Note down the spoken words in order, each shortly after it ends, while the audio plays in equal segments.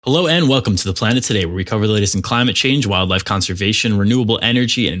Hello and welcome to The Planet Today, where we cover the latest in climate change, wildlife conservation, renewable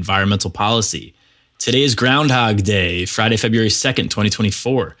energy, and environmental policy. Today is Groundhog Day, Friday, February 2nd,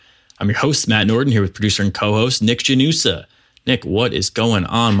 2024. I'm your host, Matt Norton, here with producer and co-host Nick Janusa. Nick, what is going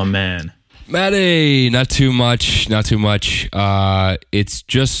on, my man? Matty, not too much. It's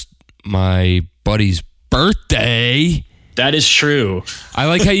just my buddy's birthday. That is true. I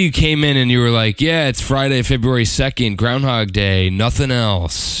like how you came in and you were like, yeah, it's Friday, February 2nd, Groundhog Day, nothing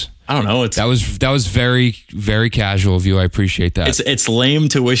else. I don't know. That was very, very casual of you. I appreciate that. It's lame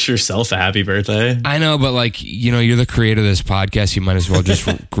to wish yourself a happy birthday. I know, but you're the creator of this podcast. You might as well just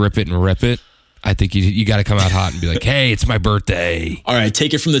grip it and rip it. I think you got to come out hot and be like, hey, it's my birthday. All right,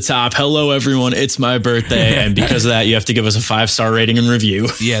 take it from the top. Hello, everyone. It's my birthday. And because of that, you have to give us a 5-star rating and review.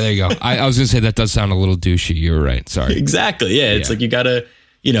 Yeah, there you go. I was going to say that does sound a little douchey. You were right. Sorry. Exactly. Yeah, it's like you got to,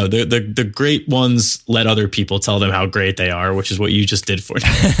 the great ones let other people tell them how great they are, which is what you just did for me.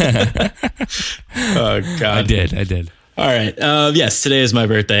 Oh, God. I did. All right. Yes, today is my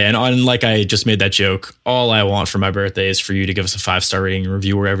birthday. And like I just made that joke, all I want for my birthday is for you to give us a 5-star rating and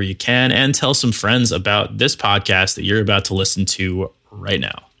review wherever you can and tell some friends about this podcast that you're about to listen to right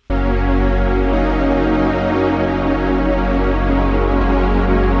now.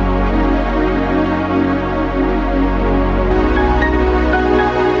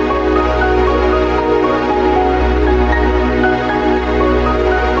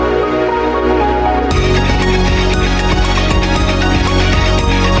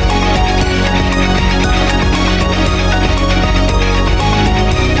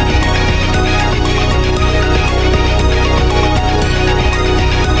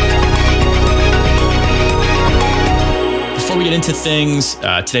 Into things.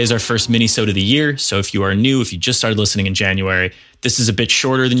 Today's our first mini-sode of the year. So if you are new, if you just started listening in January, this is a bit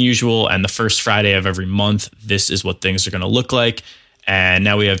shorter than usual. And the first Friday of every month, this is what things are going to look like. And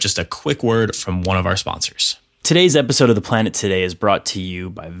now we have just a quick word from one of our sponsors. Today's episode of The Planet Today is brought to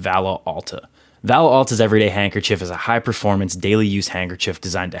you by Valo Alta. Valo Alta's Everyday Handkerchief is a high-performance, daily-use handkerchief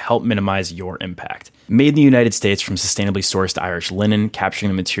designed to help minimize your impact. Made in the United States from sustainably sourced Irish linen, capturing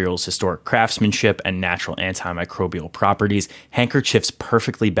the material's historic craftsmanship and natural antimicrobial properties, handkerchiefs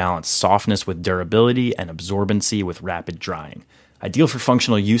perfectly balance softness with durability and absorbency with rapid drying. Ideal for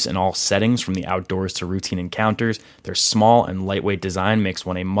functional use in all settings, from the outdoors to routine encounters, their small and lightweight design makes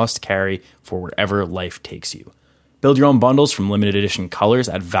one a must-carry for wherever life takes you. Build your own bundles from limited edition colors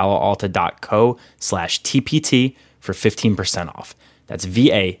at valoalta.co/TPT for 15% off. That's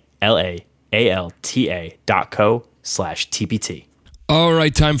VALAALTA.co/TPT. All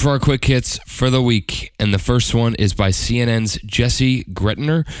right, time for our quick hits for the week. And the first one is by CNN's Jesse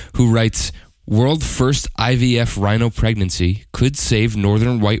Gretner, who writes, world first IVF rhino pregnancy could save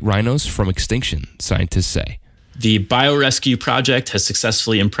northern white rhinos from extinction, scientists say. The BioRescue project has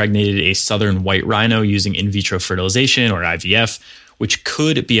successfully impregnated a southern white rhino using in vitro fertilization, or IVF, which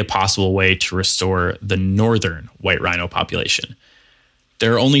could be a possible way to restore the northern white rhino population.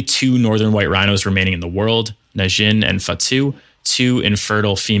 There are only 2 northern white rhinos remaining in the world, Najin and Fatu, 2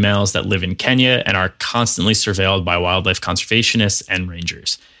 infertile females that live in Kenya and are constantly surveilled by wildlife conservationists and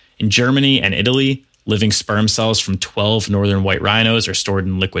rangers. In Germany and Italy, living sperm cells from 12 northern white rhinos are stored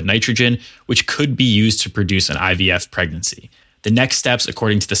in liquid nitrogen, which could be used to produce an IVF pregnancy. The next steps,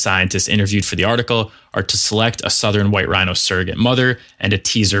 according to the scientists interviewed for the article, are to select a southern white rhino surrogate mother and a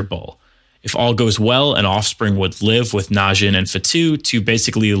teaser bull. If all goes well, an offspring would live with Najin and Fatu to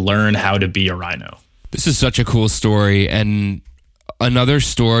basically learn how to be a rhino. This is such a cool story, and another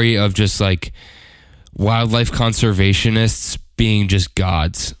story of just like wildlife conservationists being just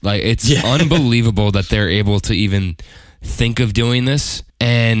gods. Like, it's unbelievable that they're able to even think of doing this.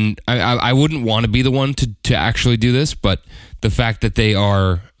 And I wouldn't want to be the one to actually do this, but the fact that they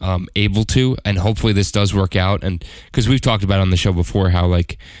are able to, and hopefully this does work out. And because we've talked about on the show before how,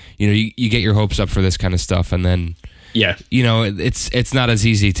 like, you get your hopes up for this kind of stuff, and then it's not as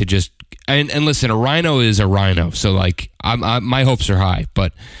easy to just and listen, a rhino is a rhino, so like my hopes are high,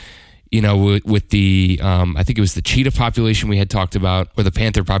 but with the, I think it was the cheetah population we had talked about, or the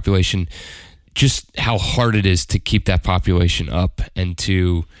panther population, just how hard it is to keep that population up and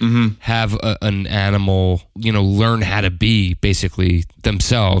to have an animal, learn how to be basically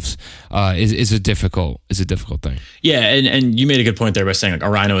themselves is a difficult thing. Yeah, and you made a good point there by saying like a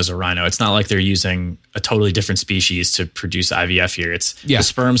rhino is a rhino. It's not like they're using a totally different species to produce IVF here. It's the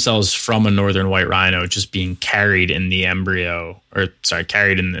sperm cells from a northern white rhino just being carried in the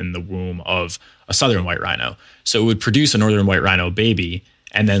carried in the womb of a southern white rhino. So it would produce a northern white rhino baby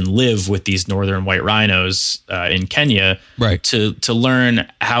and then live with these northern white rhinos in Kenya, right, to learn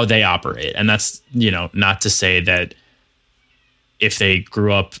how they operate. And that's, not to say that, if they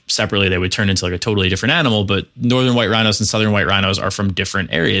grew up separately, they would turn into like a totally different animal. But northern white rhinos and southern white rhinos are from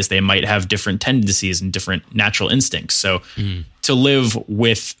different areas. They might have different tendencies and different natural instincts. So to live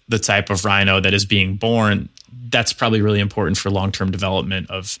with the type of rhino that is being born, that's probably really important for long-term development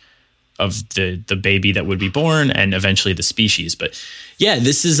of the baby that would be born and eventually the species. But yeah,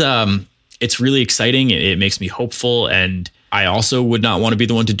 this is it's really exciting. It makes me hopeful, and I also would not want to be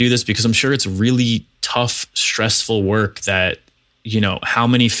the one to do this because I'm sure it's really tough, stressful work that, how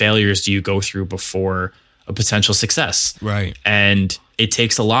many failures do you go through before a potential success? Right. And it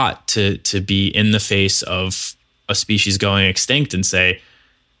takes a lot to be in the face of a species going extinct and say,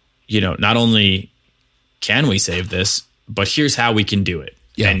 not only can we save this, but here's how we can do it.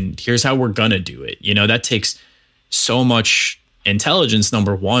 Yeah. And here's how we're going to do it. That takes so much intelligence,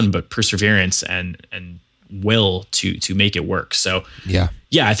 number one, but perseverance and will to make it work. So yeah,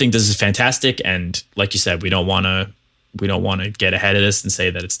 I think this is fantastic. And like you said, we don't want to get ahead of this and say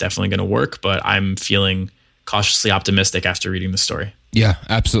that it's definitely going to work, but I'm feeling cautiously optimistic after reading the story. Yeah,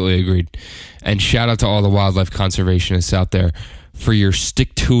 absolutely agreed. And shout out to all the wildlife conservationists out there for your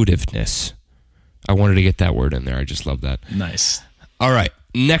stick-to-itiveness. I wanted to get that word in there. I just love that. Nice. All right.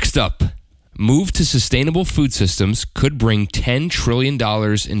 Next up, move to sustainable food systems could bring $10 trillion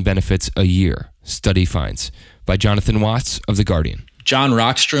in benefits a year, study finds, by Jonathan Watts of The Guardian. John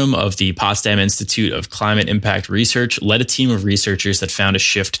Rockstrom of the Potsdam Institute of Climate Impact Research led a team of researchers that found a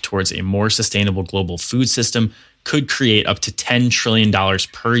shift towards a more sustainable global food system could create up to $10 trillion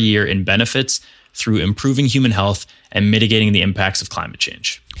per year in benefits through improving human health and mitigating the impacts of climate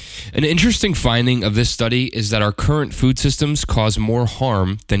change. An interesting finding of this study is that our current food systems cause more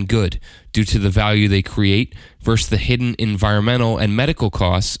harm than good due to the value they create versus the hidden environmental and medical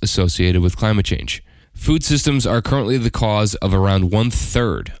costs associated with climate change. Food systems are currently the cause of around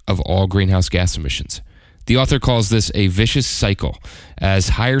 1/3 of all greenhouse gas emissions. The author calls this a vicious cycle, as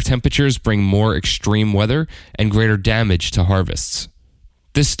higher temperatures bring more extreme weather and greater damage to harvests.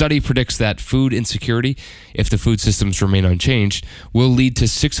 This study predicts that food insecurity, if the food systems remain unchanged, will lead to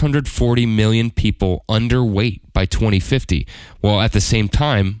 640 million people underweight by 2050, while at the same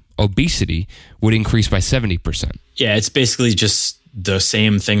time, obesity would increase by 70%. Yeah, it's basically just the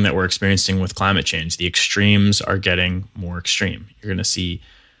same thing that we're experiencing with climate change. The extremes are getting more extreme. You're going to see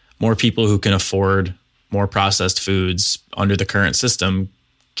more people who can afford more processed foods under the current system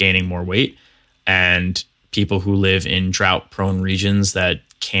gaining more weight, and people who live in drought-prone regions that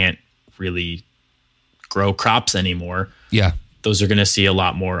can't really grow crops anymore. Yeah, those are going to see a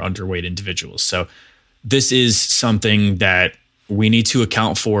lot more underweight individuals. So this is something that we need to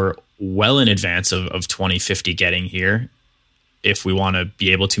account for well in advance of 2050 getting here if we want to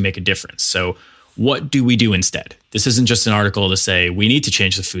be able to make a difference. So what do we do instead? This isn't just an article to say we need to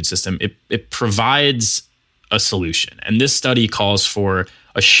change the food system. It provides a solution. And this study calls for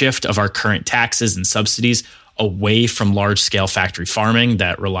a shift of our current taxes and subsidies away from large-scale factory farming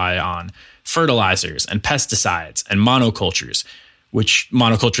that rely on fertilizers and pesticides and monocultures, which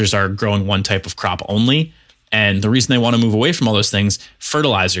monocultures are growing one type of crop only. And the reason they want to move away from all those things,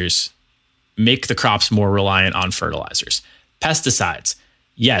 fertilizers make the crops more reliant on fertilizers. Pesticides,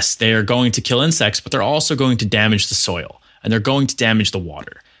 yes, they are going to kill insects, but they're also going to damage the soil, and they're going to damage the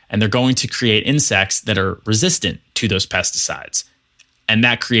water, and they're going to create insects that are resistant to those pesticides. And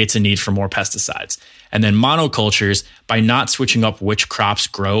that creates a need for more pesticides. And then monocultures, by not switching up which crops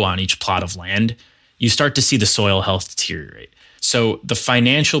grow on each plot of land, you start to see the soil health deteriorate. So the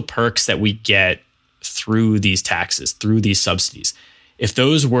financial perks that we get through these taxes, through these subsidies, if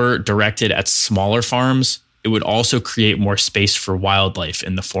those were directed at smaller farms, it would also create more space for wildlife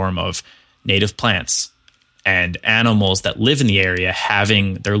in the form of native plants and animals that live in the area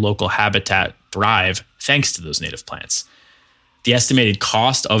having their local habitat thrive thanks to those native plants. The estimated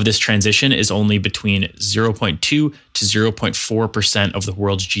cost of this transition is only between 0.2 to 0.4% of the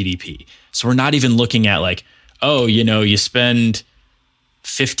world's GDP. So we're not even looking at like, oh, you spend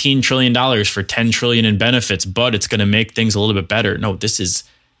 $15 trillion for $10 trillion in benefits, but it's going to make things a little bit better. No, this is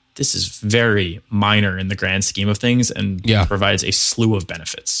very minor in the grand scheme of things and provides a slew of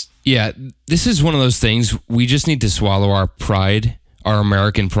benefits. Yeah, this is one of those things we just need to swallow our pride, our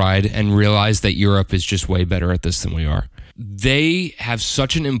American pride, and realize that Europe is just way better at this than we are. They have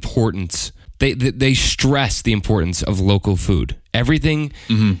such an importance. They stress the importance of local food. Everything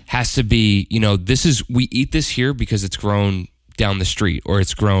has to be, we eat this here because it's grown down the street or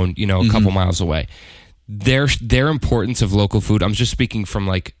it's grown, a couple miles away. Their importance of local food. I'm just speaking from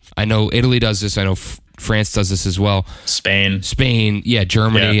I know Italy does this. I know France does this as well. Spain. Yeah.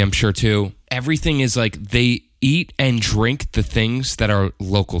 Germany, I'm sure too. Everything is eat and drink the things that are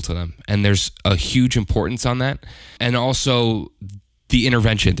local to them. And there's a huge importance on that. And also the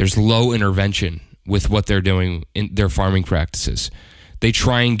intervention. There's low intervention with what they're doing in their farming practices. They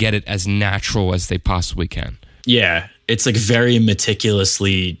try and get it as natural as they possibly can. Yeah. It's like very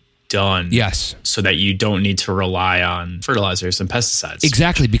meticulously done. Yes. So that you don't need to rely on fertilizers and pesticides.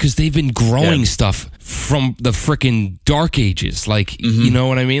 Exactly, because they've been growing stuff from the freaking dark ages. Like, you know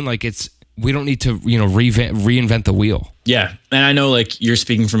what I mean? Like we don't need to, reinvent the wheel. Yeah. And I know like you're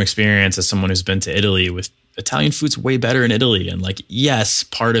speaking from experience as someone who's been to Italy. With Italian food's way better in Italy. And like, yes,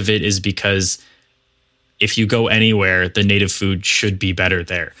 part of it is because if you go anywhere, the native food should be better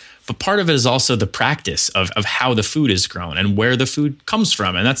there. But part of it is also the practice of how the food is grown and where the food comes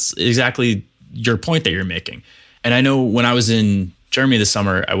from. And that's exactly your point that you're making. And I know when I was in Germany this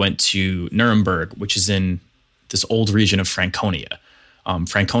summer, I went to Nuremberg, which is in this old region of Franconia.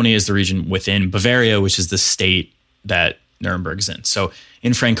 Franconia is the region within Bavaria, which is the state that Nuremberg is in. So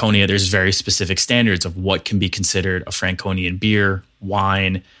in Franconia, there's very specific standards of what can be considered a Franconian beer,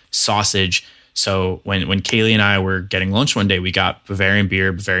 wine, sausage. So when Kaylee and I were getting lunch one day, we got Bavarian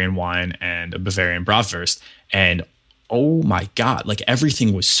beer, Bavarian wine, and a Bavarian bratwurst. And oh my God, like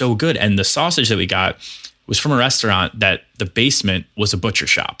everything was so good. And the sausage that we got was from a restaurant that the basement was a butcher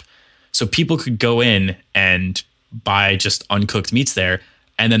shop. So people could go in and buy just uncooked meats there.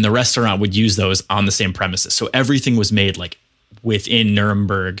 And then the restaurant would use those on the same premises. So everything was made like within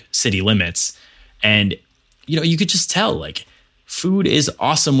Nuremberg city limits. And, you could just tell like, food is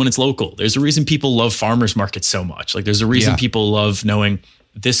awesome when it's local. There's a reason people love farmers markets so much. Like there's a reason people love knowing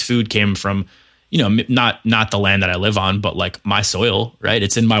this food came from, not the land that I live on, but like my soil, right?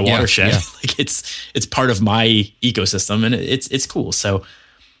 It's in my watershed. Like it's part of my ecosystem and it's cool. So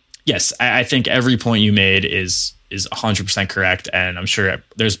yes, I think every point you made is 100% correct. And I'm sure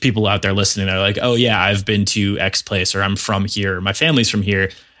there's people out there listening that are like, oh yeah, I've been to X place, or I'm from here, or my family's from here,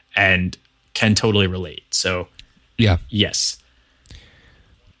 and can totally relate. So yes.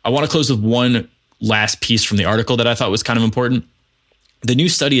 I want to close with one last piece from the article that I thought was kind of important. The new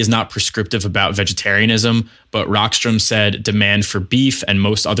study is not prescriptive about vegetarianism, but Rockstrom said demand for beef and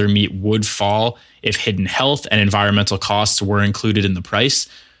most other meat would fall if hidden health and environmental costs were included in the price.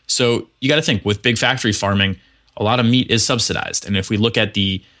 So you got to think, with big factory farming, a lot of meat is subsidized. And if we look at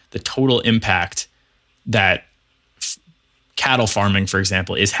the total impact that cattle farming, for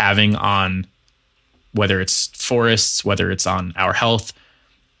example, is having on whether it's forests, whether it's on our health,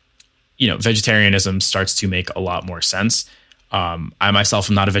 vegetarianism starts to make a lot more sense. I myself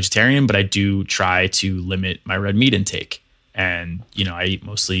am not a vegetarian, but I do try to limit my red meat intake. And, I eat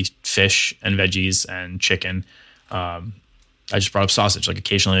mostly fish and veggies and chicken. I just brought up sausage, like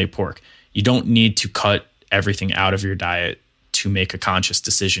occasionally I eat pork. You don't need to cut everything out of your diet to make a conscious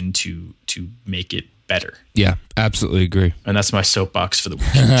decision to make it better. Yeah, absolutely agree. And that's my soapbox for the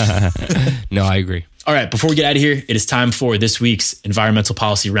week. No, I agree. All right, before we get out of here, it is time for this week's Environmental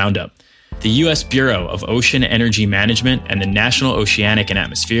Policy Roundup. The U.S. Bureau of Ocean Energy Management and the National Oceanic and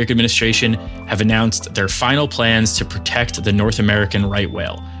Atmospheric Administration have announced their final plans to protect the North American right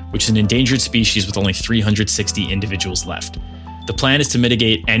whale, which is an endangered species with only 360 individuals left. The plan is to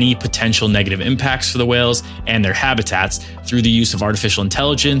mitigate any potential negative impacts for the whales and their habitats through the use of artificial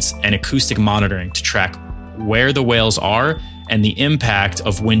intelligence and acoustic monitoring to track where the whales are and the impact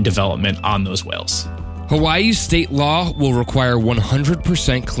of wind development on those whales. Hawaii's state law will require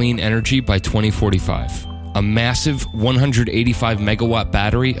 100% clean energy by 2045. A massive 185 megawatt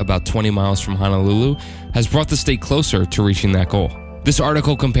battery about 20 miles from Honolulu has brought the state closer to reaching that goal. This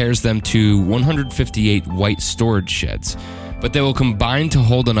article compares them to 158 white storage sheds, but they will combine to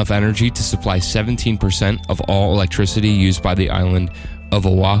hold enough energy to supply 17% of all electricity used by the island of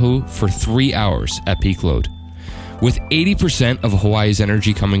Oahu for 3 hours at peak load. With 80% of Hawaii's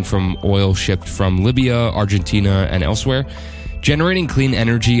energy coming from oil shipped from Libya, Argentina, and elsewhere, generating clean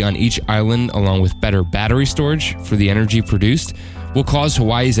energy on each island along with better battery storage for the energy produced will cause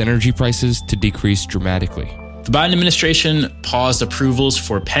Hawaii's energy prices to decrease dramatically. The Biden administration paused approvals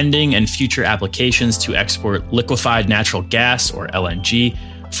for pending and future applications to export liquefied natural gas, or LNG,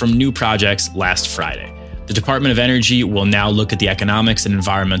 from new projects last Friday. The Department of Energy will now look at the economics and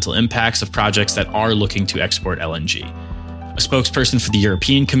environmental impacts of projects that are looking to export LNG. A spokesperson for the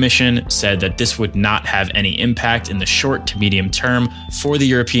European Commission said that this would not have any impact in the short to medium term for the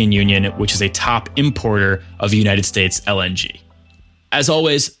European Union, which is a top importer of United States LNG. As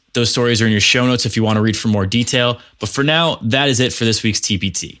always, those stories are in your show notes if you want to read for more detail. But for now, that is it for this week's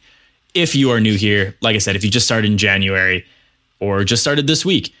TPT. If you are new here, like I said, if you just started in January or just started this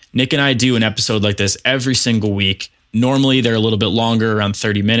week, Nick and I do an episode like this every single week. Normally, they're a little bit longer, around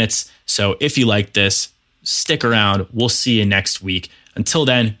 30 minutes. So if you like this, Stick around. We'll see you next week. Until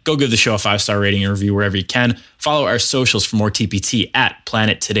then, go give the show a 5-star rating and review wherever you can. Follow our socials for more TPT at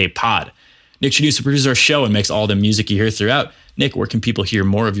Planet Today Pod. Nick Shanusa produces our show and makes all the music you hear throughout. Nick, where can people hear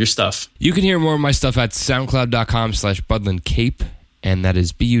more of your stuff? You can hear more of my stuff at soundcloud.com/BudlandCape, and that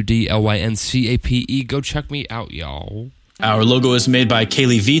is BUDLYNCAPE. Go check me out, y'all. Our logo is made by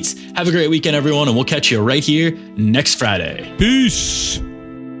Kaylee Vietz. Have a great weekend, everyone, and we'll catch you right here next Friday. Peace.